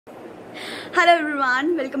Hello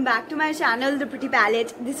everyone, welcome back to my channel The Pretty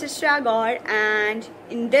Palette. This is Shreya Gaur, and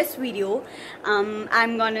in this video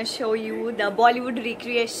I'm gonna show you the Bollywood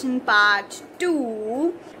Recreation Part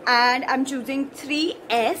 2, and I'm choosing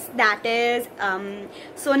 3S, that is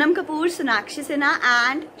Sonam Kapoor, Sonakshi Sinha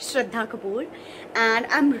and Shraddha Kapoor, and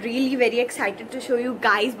I'm really very excited to show you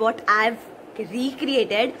guys what I've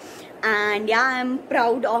recreated. And yeah, I'm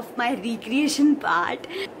proud of my recreation part.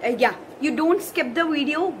 Yeah, you don't skip the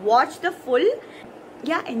video, watch the full.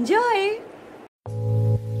 Yeah, enjoy.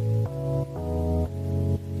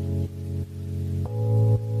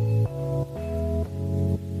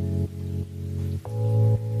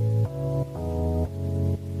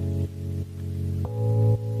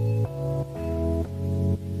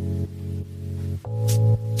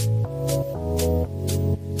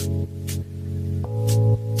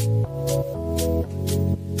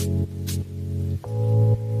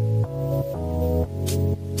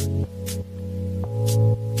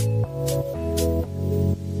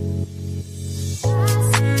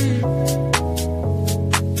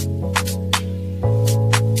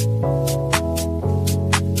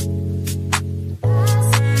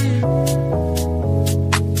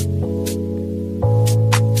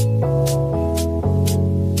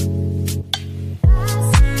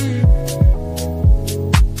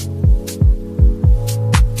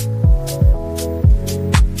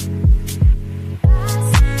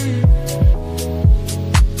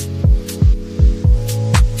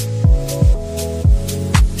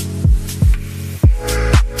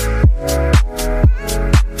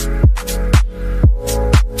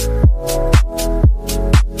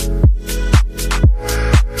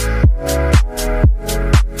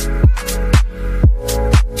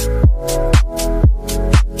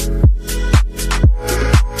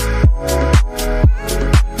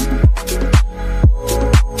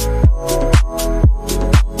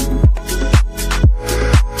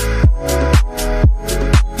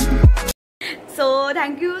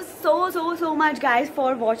 Thank you so much guys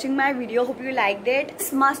for watching my video. Hope you liked it.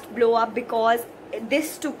 This must blow up because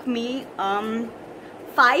this took me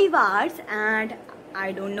 5 hours and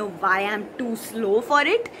I don't know why I'm too slow for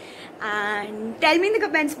it. And tell me in the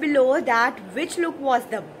comments below that which look was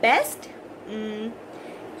the best.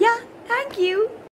 Yeah, thank you.